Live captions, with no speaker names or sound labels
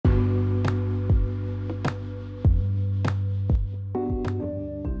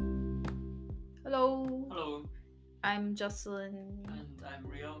I'm Jocelyn. And I'm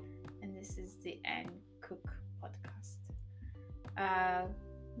Rio. And this is the Anne Cook podcast.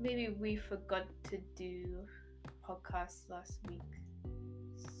 Maybe we forgot to do podcast last week.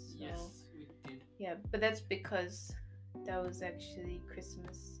 So, Yes, we did. Yeah, but that's because that was actually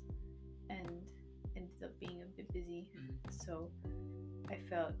Christmas and ended up being a bit busy. So I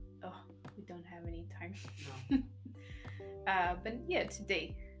felt, we don't have any time. No. But yeah,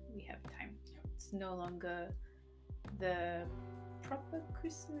 today we have time. Yep. It's no longer the proper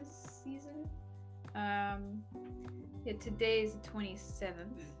Christmas season. Today is the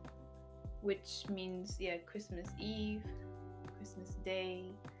 27th, which means Christmas Eve, Christmas Day,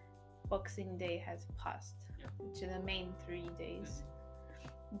 Boxing Day has passed, which are the main 3 days.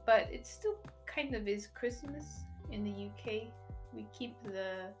 But it still kind of is Christmas in the UK. We keep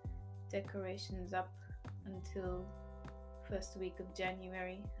the decorations up until first week of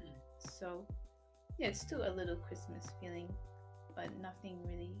January. So it's still a little Christmas feeling, but nothing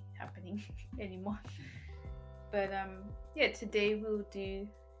really happening anymore. But today we'll do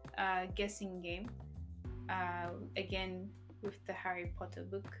a guessing game, again with the Harry Potter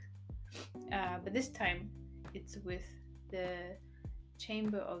book, but this time it's with the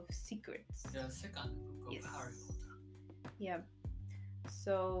Chamber of Secrets. The second book of Harry Potter. Yeah.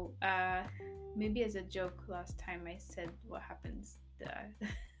 So maybe as a joke, last time I said what happens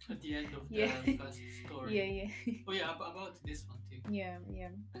at the end of the first story. Oh yeah, about this one too. Yeah.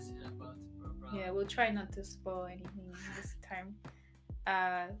 I said about Barbara. Yeah, we'll try not to spoil anything this time.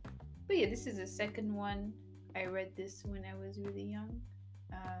 But yeah, this is the second one. I read this when I was really young.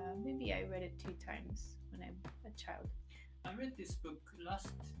 Maybe I read it 2 times when I'm a child. I read this book last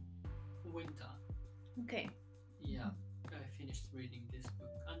winter. Okay. Yeah, I finished reading this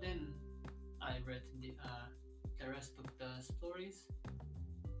book, and then I read the rest of the stories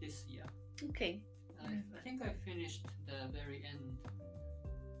this year. Okay. I think I finished the very end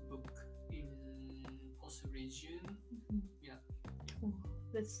book in possibly June. Yeah. Ooh,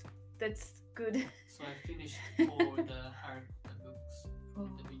 that's good. So I finished all the Harry Potter books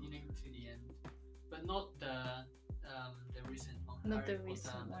from the beginning to the end, but not the recent one. Not Harry the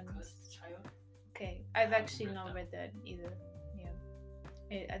recent Potter, ones. The Cursed Child. Okay, I've actually not read that either.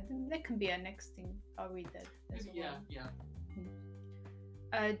 Yeah, I think that can be our next thing. I'll read that as well. Yeah.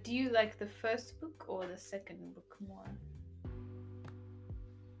 Do you like the first book or the second book more?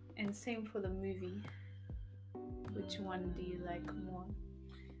 And same for the movie. Which one do you like more?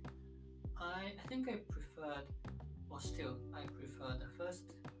 I think I prefer the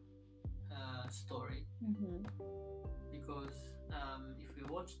first story. Because if we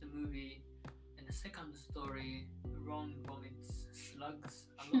watch the movie and the second story, Ron vomits slugs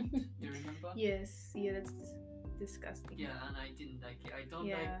a lot. Do you remember? Yes, that's disgusting. Yeah, and I didn't like it. I don't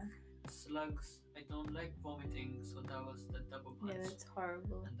like slugs. I don't like vomiting, so that was the double punch. Yeah, that's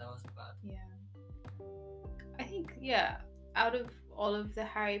horrible. And that was bad. Yeah. I think, out of all of the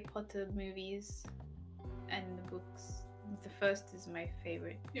Harry Potter movies and the books, the first is my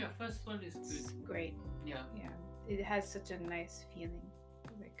favorite. Yeah, first one is good. It's great. Yeah. It has such a nice feeling,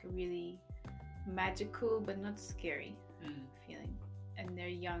 like a really magical but not scary feeling. And they're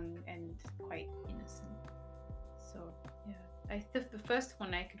young and quite innocent. So the first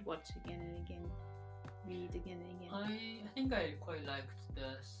one I could watch again and again, read again and again. I think I quite liked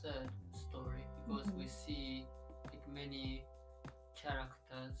the third story because we see like many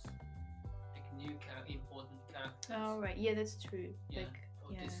characters, like new important characters. Oh right, yeah, that's true. Yeah,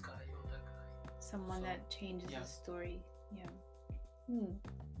 like this guy or that guy. Someone that changes the story.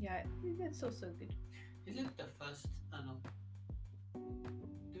 Yeah, that's also good. Is it the first?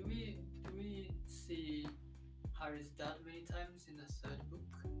 Do we see Harry's dad many times in the third book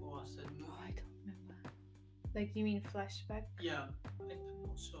or third movie? Oh, I don't remember. Like, you mean flashback? Yeah, I'm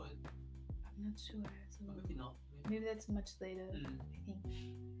not sure. I'm not sure as well. Maybe not. Maybe that's much later, I think.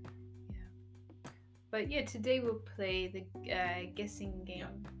 Yeah. But today we'll play the guessing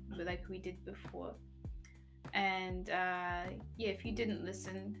game like we did before. And if you didn't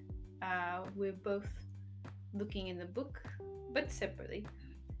listen, we're both looking in the book, but separately.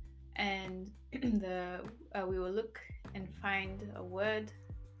 And we will look and find a word,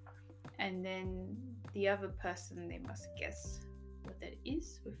 and then the other person, they must guess what that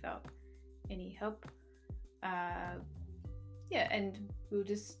is without any help. And we'll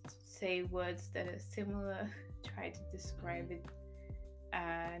just say words that are similar, try to describe it,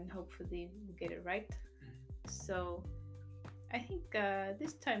 and hopefully we'll get it right. So I think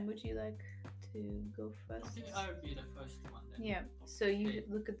this time, would you like to go first? I think I'll be the first one then. Yeah, so you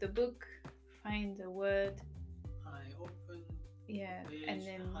look at the book, find a word. I opened and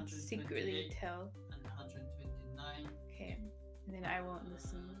then secretly tell. And 129. 9. Okay. And then I won't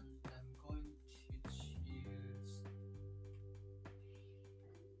listen. And I'm going to choose.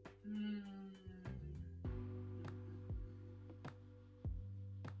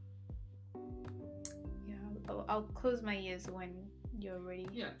 Yeah, I'll close my ears when you're ready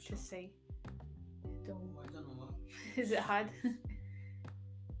sure. to say. I don't know what. Is it hard?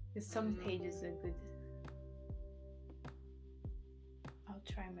 Because some pages are good. I'll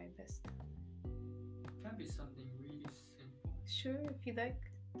try my best. Can be something really simple. Sure, if you like.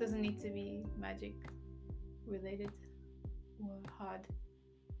 Doesn't need to be magic related or hard.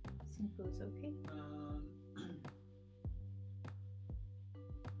 Simple is okay.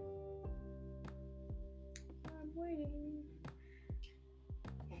 I'm waiting.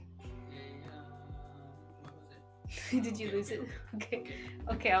 Okay, what was it? Did you lose it?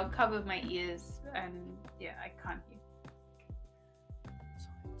 Okay, I'll cover my ears and yeah, I can't hear. So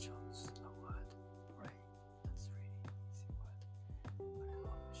I chose a word, right? That's really easy word. But I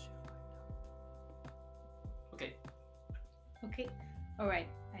hope you should find out. Okay. Alright,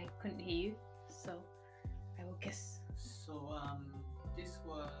 I couldn't hear you, so I will guess. So this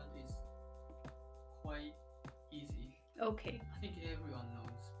word is quite easy. Okay. I think everyone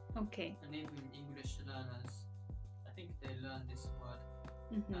knows. Okay. And even English learners, I think they learn this word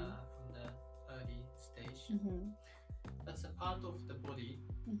from the early stage. That's a part of the body,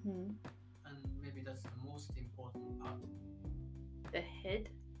 and maybe that's the most important part. The head?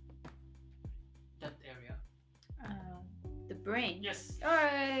 That area. The brain? Yes!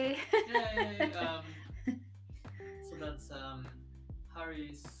 Alright! Yay! So that's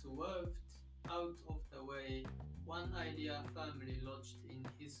Harry swerved out of the way, one idea firmly lodged in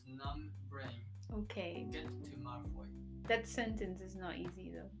his numb brain. Okay. Get to Malfoy. That sentence is not easy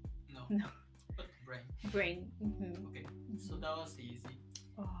though. No. But brain. Brain. Okay, so that was easy.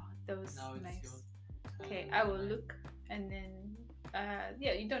 Oh, that was now nice. It's your turn. Okay, I will look and then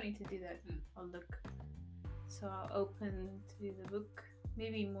yeah, you don't need to do that. I'll look. So I'll open to the book,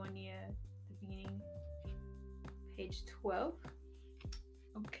 maybe more near the beginning. Page 12.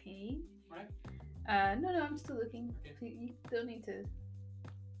 Okay. Right. No, I'm still looking. Okay. You don't need to.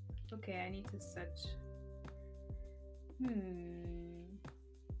 Okay, I need to search.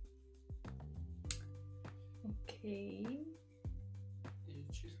 Okay. Did you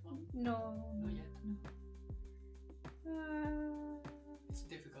choose one? No. Not yet. No. It's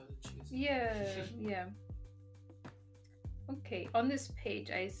difficult to choose. Yeah. Okay, on this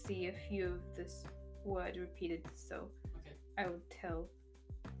page I see a few of this word repeated, so I will tell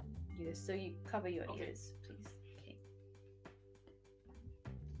you this. So you cover your ears, please. Okay.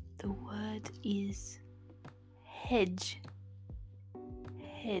 The word is hedge.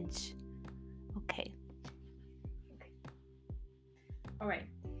 Hedge. Okay. All right.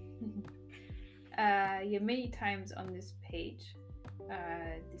 Yeah, many times on this page,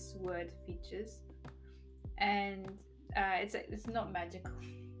 this word features, and it's not magical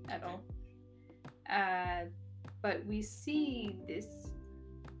at all. But we see this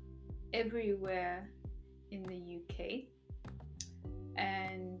everywhere in the UK,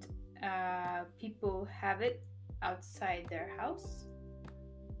 and people have it outside their house,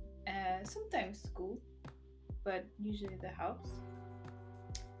 sometimes school, but usually the house.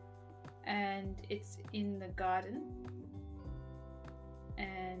 And it's in the garden,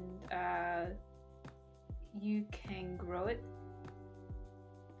 and you can grow it,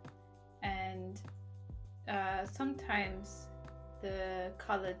 and sometimes the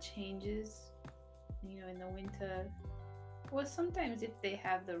color changes, in the winter, or sometimes if they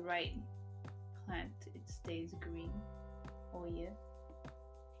have the right plant, it stays green all year.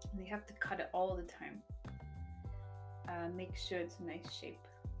 They have to cut it all the time, make sure it's a nice shape.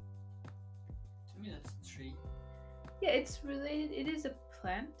 To me, that's a tree. Yeah, it's related. It is a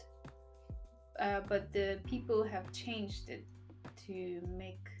plant, but the people have changed it to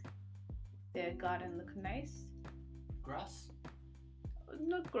make their garden look nice. Grass?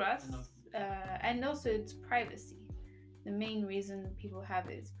 Not grass. And also it's privacy. The main reason people have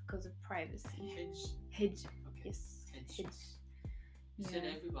it is because of privacy. Hedge. Okay. Yes. Hedge. You said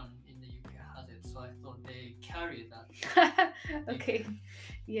everyone in the UK has it, so I thought they carry that. Okay.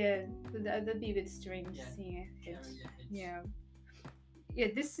 Yeah, that'd be a bit strange seeing a hedge. Yeah. Yeah,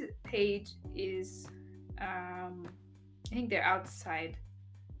 this page is I think they're outside,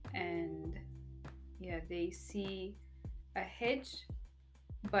 and yeah, they see a hedge,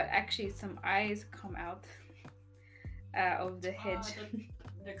 but actually some eyes come out of the hedge.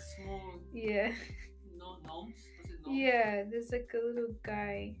 Like small. Yeah. Gnomes? Was it gnomes? Yeah, there's like a little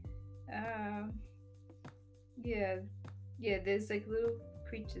guy. Yeah, there's like little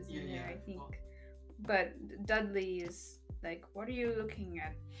creatures in there, I think. But Dudley is like, what are you looking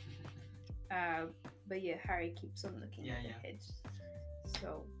at? But yeah, Harry keeps on looking at the hedge.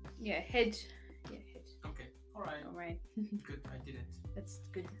 So yeah, hedge. Yeah, hedge. Okay. All right. All right. Good. I did it. That's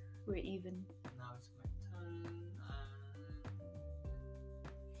good. We're even. Now it's my turn.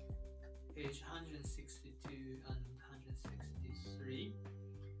 Page 162 and 163.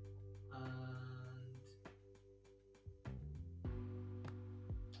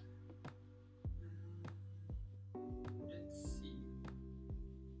 Let's see.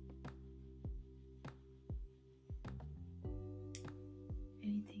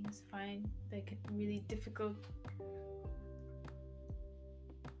 Anything is fine. Like really difficult.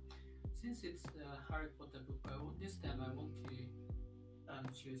 Since it's a Harry Potter book, this time I want to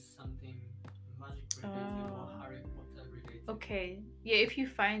choose something magic related or Harry Potter related. Okay. Yeah, if you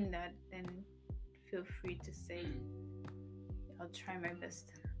find that, then feel free to say. I'll try my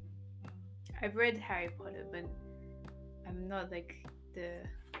best. I've read Harry Potter, but I'm not like the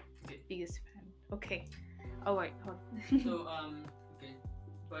biggest fan. Okay. Oh wait, hold on. So okay,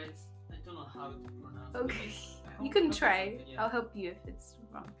 but I don't know how to pronounce. Okay. You can try. I'll help you if it's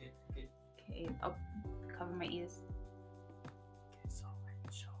wrong. Okay. I'll cover my ears. Okay, so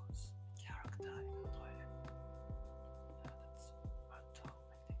it shows character in the toilet. That's Mato,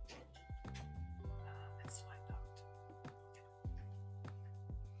 I think. Let's find out.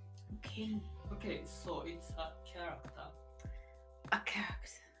 Okay. Okay, so it's a character. A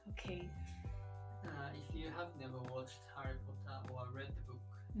character. Okay. If you have never watched Harry Potter or read the book,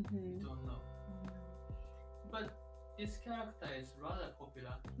 you don't know. But this character is rather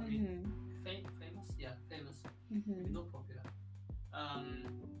popular. I mean, famous? Yeah, famous. Not popular.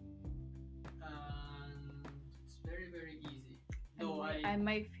 And it's very, very easy. Though I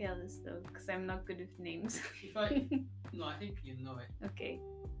might fail this though, because I'm not good with names. No, I think you know it. Okay.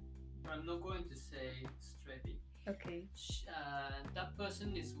 But I'm not going to say it straight. Okay. That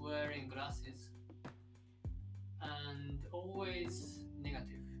person is wearing glasses and always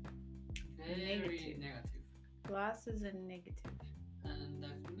negative. Very negative. Glasses and negative. And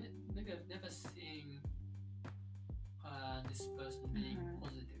I've never seen this person being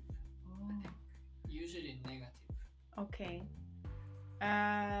positive. I think usually negative. Okay.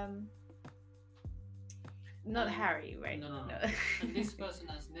 Not Harry, right? No. And this person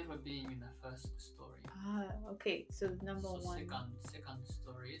has never been in the first story. Okay. So number one. Second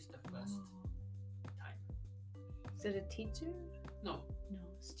story is the first time. Is it a teacher? No,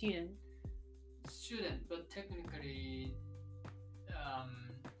 student. Student, but technically,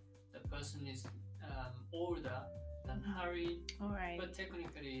 the person is older than Harry. All right. But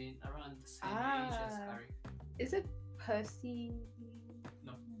technically around the same age as Harry. Is it Percy?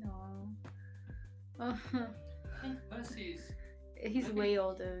 No. I think Percy is. He's maybe, way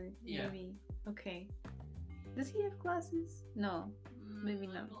older. Yeah. Maybe. Okay. Does he have glasses? No. Maybe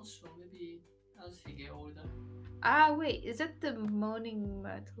not. I'm not sure. Maybe as he get older. Wait. Is that the Moaning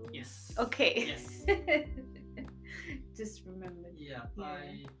Myrtle? Yes. Okay. Yes. Just remembered. Yeah.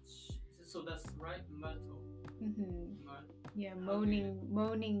 So that's right, Myrtle. Yeah. Moaning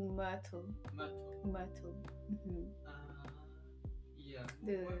Myrtle. Myrtle. Yeah.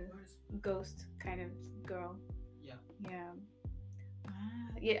 The ghost kind of girl. Yeah.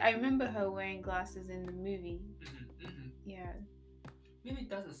 Yeah, I remember her wearing glasses in the movie. Yeah. Maybe it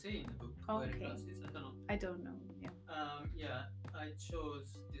doesn't say in the book wearing glasses. I don't know. Yeah. I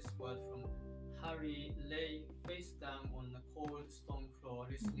chose this word from Harry lay face down on the cold stone floor,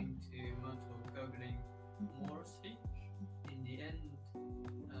 listening to Myrtle gurgling morosely. In the end,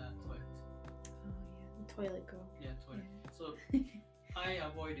 toilet. Oh yeah, the toilet girl. Yeah, toilet. Yeah. So I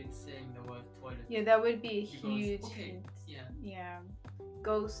avoided saying the word toilet. Yeah, that would be a huge hint. Yeah. Yeah.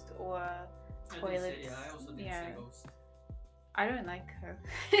 Ghost or toilet. I also didn't say ghost. I don't like her.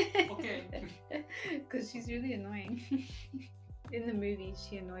 Okay. Because she's really annoying. In the movie,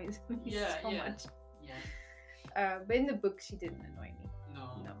 she annoys me so much. Yeah. But in the book, she didn't annoy me.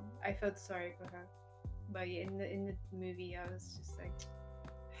 No. I felt sorry for her. But yeah, in the movie, I was just like,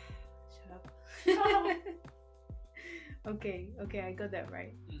 shut up. Okay, I got that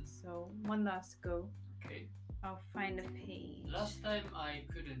right. So one last go. Okay. I'll find a page. Last time I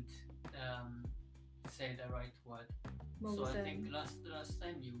couldn't say the right word. I think last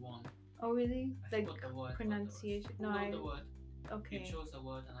time you won. Oh really? I forgot the word. Pronunciation? The word. Okay. You chose a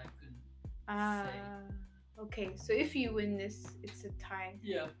word and I couldn't say. Okay. So if you win this, it's a tie.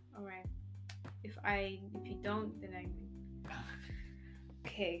 Yeah. All right. If you don't, then I win.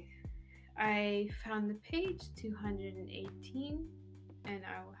 Okay. I found the page 218, and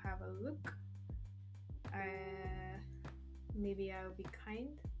I will have a look. Maybe I'll be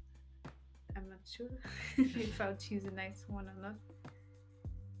kind. I'm not sure if I'll choose a nice one or not.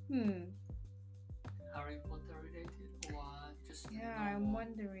 Harry Potter related or just I'm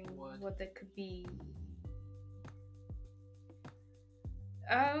wondering what that could be.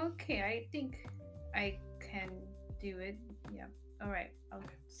 Okay, I think I can do it. Yeah. All right. I'll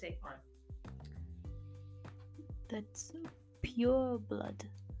say. All right. That's pure blood.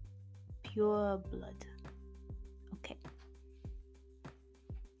 Pure blood. Okay.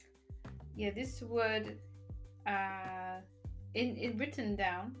 Yeah, this word, in written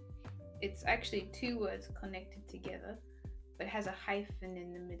down, it's actually two words connected together, but has a hyphen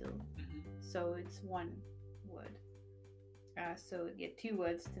in the middle, so it's one word. So yeah, two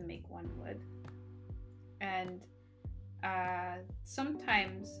words to make one word, and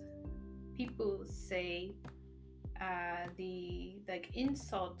sometimes people say the like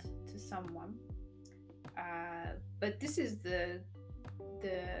insult to someone, but this is the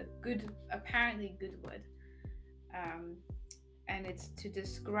good, apparently good word, and it's to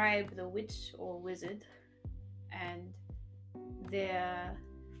describe the witch or wizard and their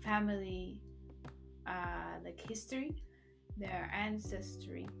family, like history, their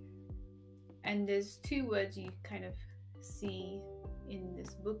ancestry. And there's two words you kind of see in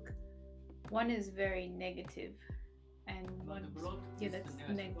this book. One is very negative, and one, that's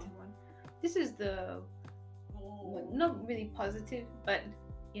the negative one. This is the not really positive, but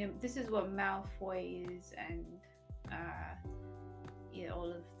this is what Malfoy is, and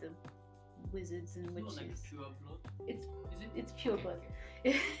all of the wizards and witches. Not like pure blood. It's pure okay, blood.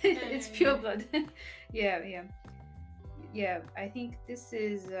 Okay. It's pure blood. Yeah. I think this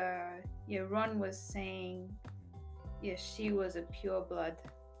is Ron was saying, she was a pure blood.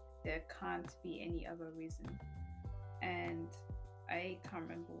 There can't be any other reason, and I can't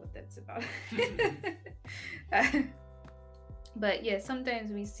remember what that's about. But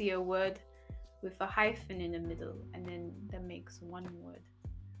sometimes we see a word with a hyphen in the middle, and then that makes one word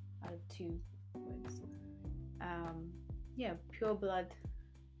out of two words. Pure blood,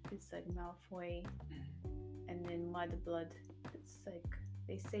 it's like Malfoy, and then mud blood, it's like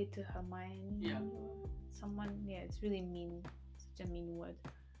they say to Hermione or someone. It's really mean, such a mean word,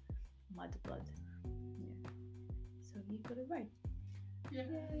 mud blood. So you got it right.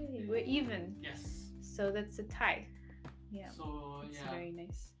 Yay, we're even. Yes. So that's a tie. So it's very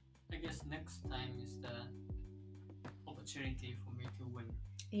nice. I guess next time is the opportunity for me to win.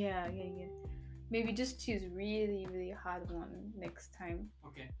 Yeah. Maybe just choose really, really hard one next time.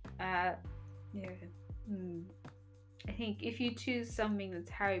 Okay. I think if you choose something that's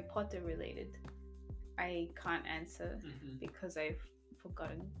Harry Potter related, I can't answer because I've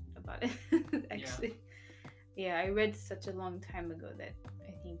forgotten about it. Actually. I read such a long time ago that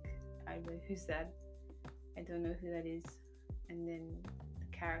I think I read who's that? I don't know who that is. And then the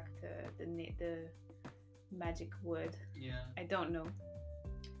character, the magic word. I don't know.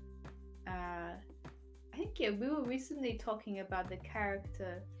 I think we were recently talking about the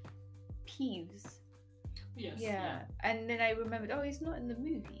character Peeves. Yes. And then I remembered, he's not in the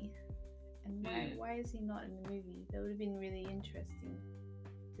movie. And why is he not in the movie? That would have been really interesting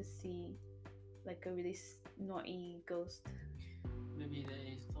to see, like a really naughty ghost. Maybe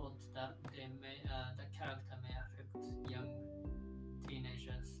they thought that the character may affect young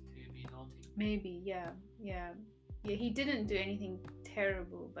teenagers to be naughty. Maybe, yeah. He didn't do anything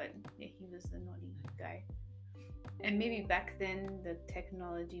terrible, but he was the naughty guy. And maybe back then the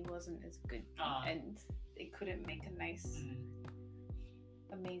technology wasn't as good, and they couldn't make a nice,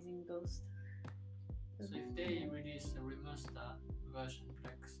 amazing ghost. So if they release a remaster version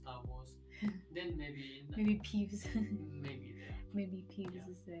like Star Wars, then maybe Peeves. Maybe Peeves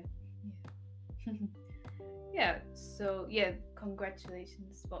is there. So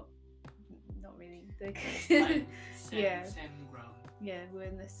congratulations. Well, not really. Same ground. We're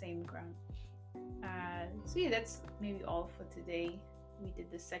in the same ground. So that's maybe all for today. We did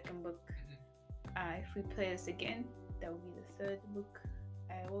the second book. If we play this again, that will be the third book.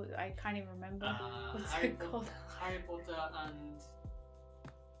 I can't even remember what's it called. Harry Potter and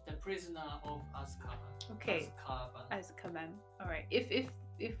the Prisoner of Azkaban. Okay. Azkaban. All right. If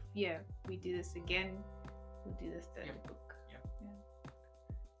we do this again, we'll do the third book.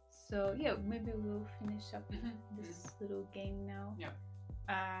 So maybe we'll finish up this little game now.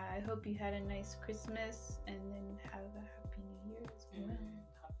 I hope you had a nice Christmas, and then have a happy New Year as well.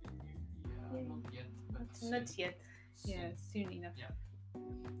 Happy New Year. Not yet. Soon. Soon enough.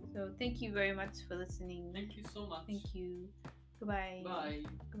 So thank you very much for listening. Thank you so much. Thank you. Goodbye. Bye.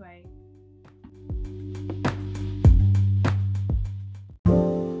 Goodbye.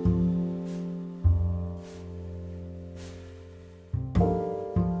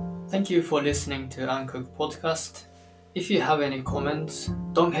 Thank you for listening to Uncooked Podcast. If you have any comments,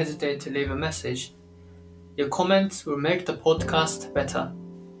 don't hesitate to leave a message. Your comments will make the podcast better.